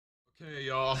Hey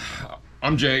y'all,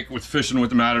 I'm Jake with Fishing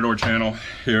with the Matador channel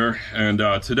here, and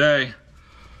today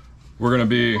we're gonna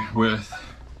be with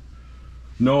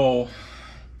Noel.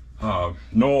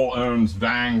 Noel owns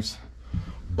Vang's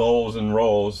Bowls and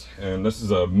Rolls, and this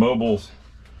is a mobile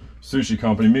sushi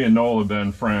company. Me and Noel have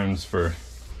been friends for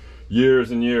years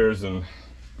and years, and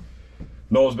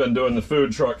Noel's been doing the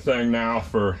food truck thing now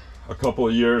for a couple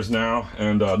of years now,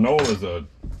 and Noel is a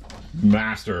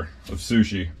master of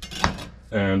sushi.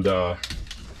 And the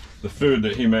food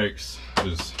that he makes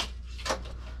is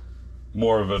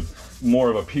more of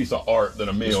a piece of art than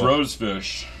a meal. This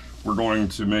rosefish, we're going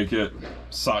to make it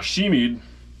sashimi'd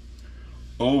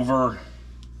over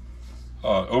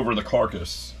the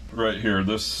carcass right here.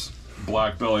 This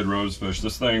black-bellied rosefish.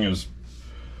 This thing is,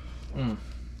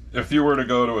 if you were to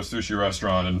go to a sushi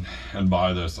restaurant and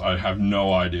buy this, I have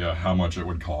no idea how much it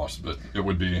would cost, but it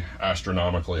would be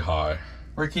astronomically high.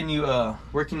 Where can you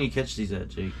catch these at,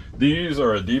 Jake? These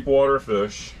are a deep water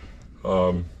fish.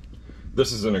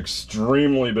 This is an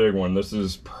extremely big one. This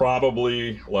is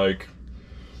probably like,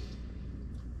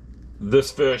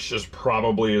 this fish is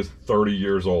probably 30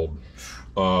 years old.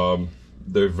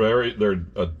 They're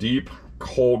a deep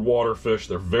cold water fish.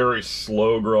 They're very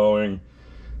slow growing,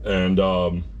 and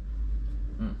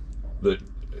they're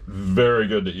very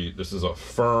good to eat. This is a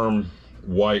firm,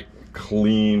 white,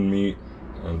 clean meat.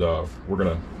 And we're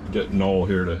gonna get Noel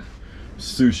here to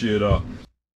sushi it up.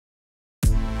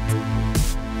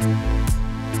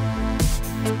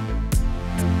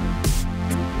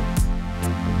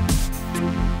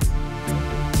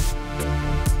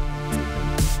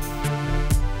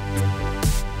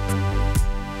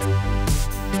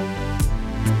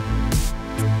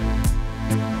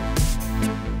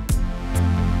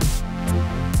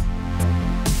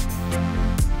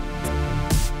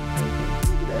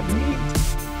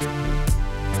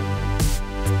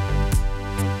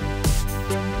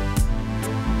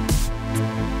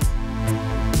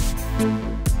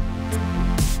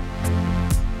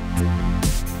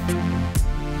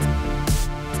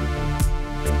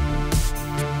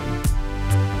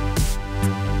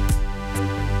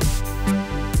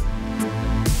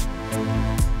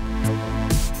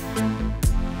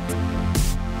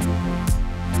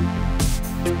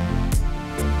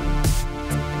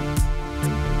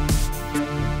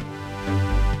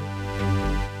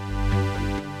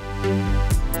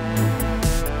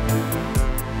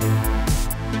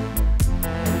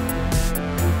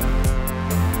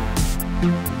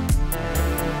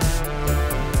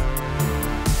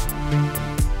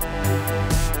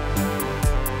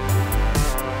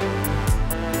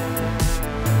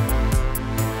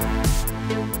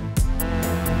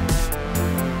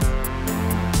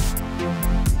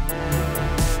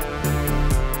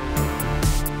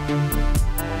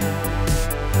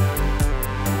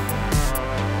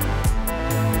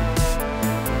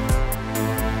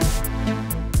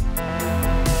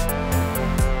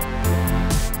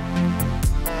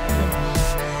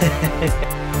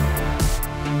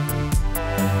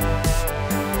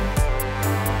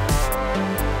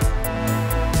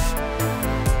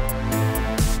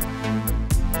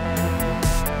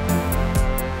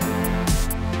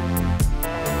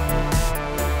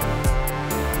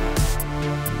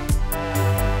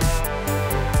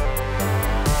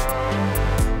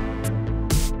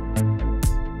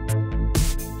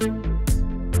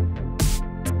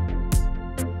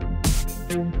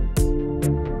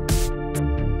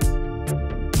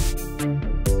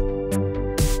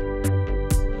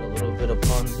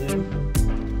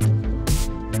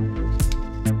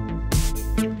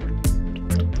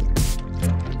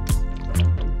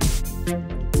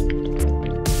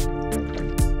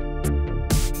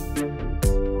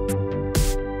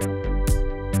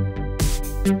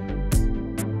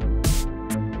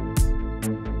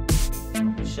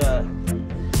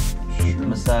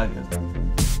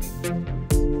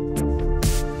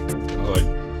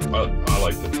 I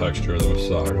like the texture of the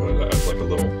masago. It adds like a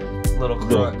little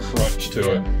crunch to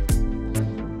it.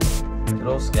 Good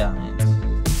old scallions.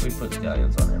 We put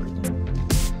scallions on everything.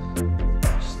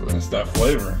 It's that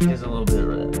flavor. Gives a little bit of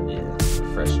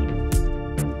refreshing.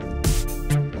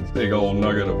 Big old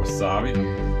nugget of wasabi.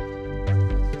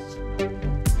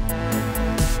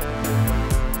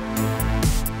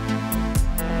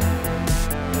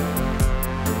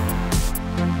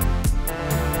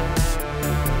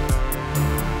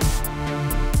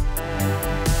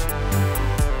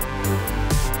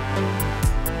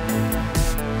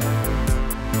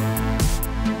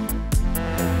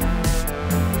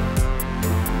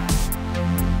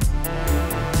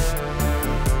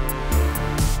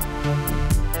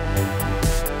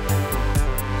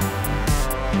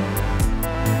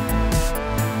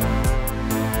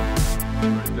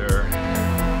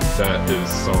 That is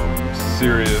some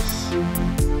serious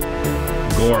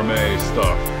gourmet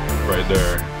stuff right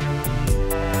there.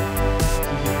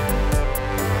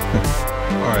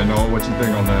 All right, Noel, what you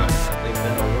think on that? I think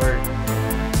that'll work.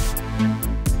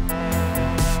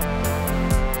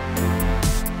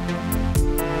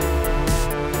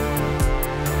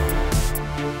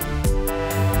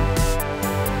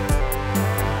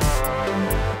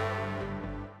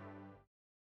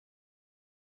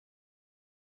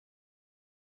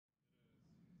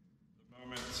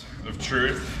 Moment of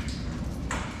truth.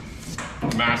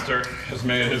 The master has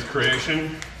made his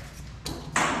creation.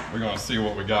 We're gonna see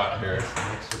what we got here.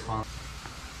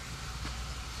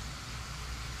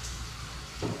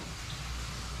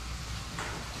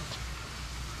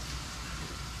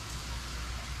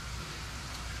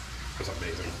 That's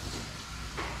amazing.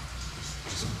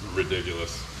 Just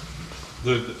ridiculous.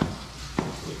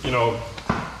 You know,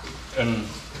 and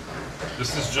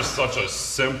this is just such a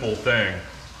simple thing.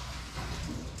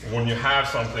 When you have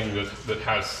something that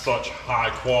has such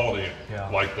high quality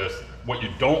like this, what you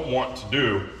don't want to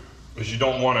do is you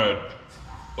don't want to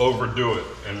overdo it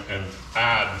and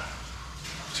add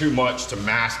too much to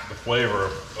mask the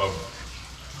flavor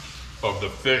of the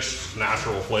fish's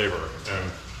natural flavor.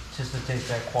 And just to taste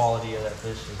that quality of that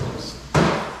fish. It's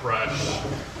fresh.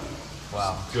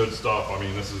 Wow. Good stuff. I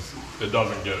mean, it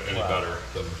doesn't get any better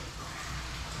than.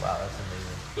 Wow, that's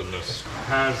amazing. Than this. It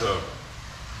has a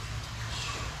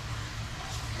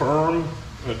firm,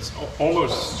 it's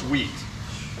almost sweet.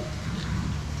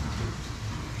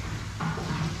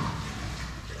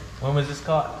 When was this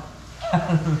caught?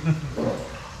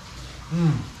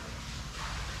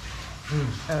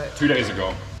 2 days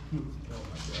ago.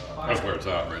 That's where it's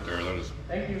at right there. That is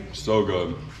so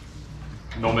good.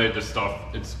 Noel made this stuff.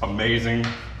 It's amazing.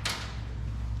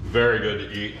 Very good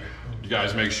to eat. You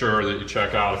guys make sure that you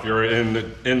check out if you're in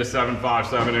the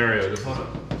 757 area. This is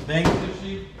Thank you,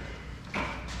 Sushi.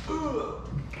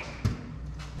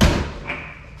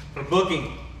 For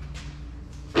booking,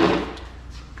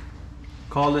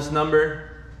 call this number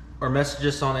or message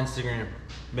us on Instagram.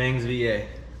 Bangs VA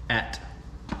 @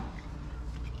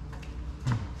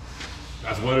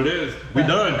 That's what it is. We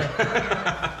done.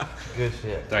 Good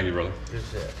shit. Thank you, brother. Good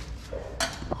shit.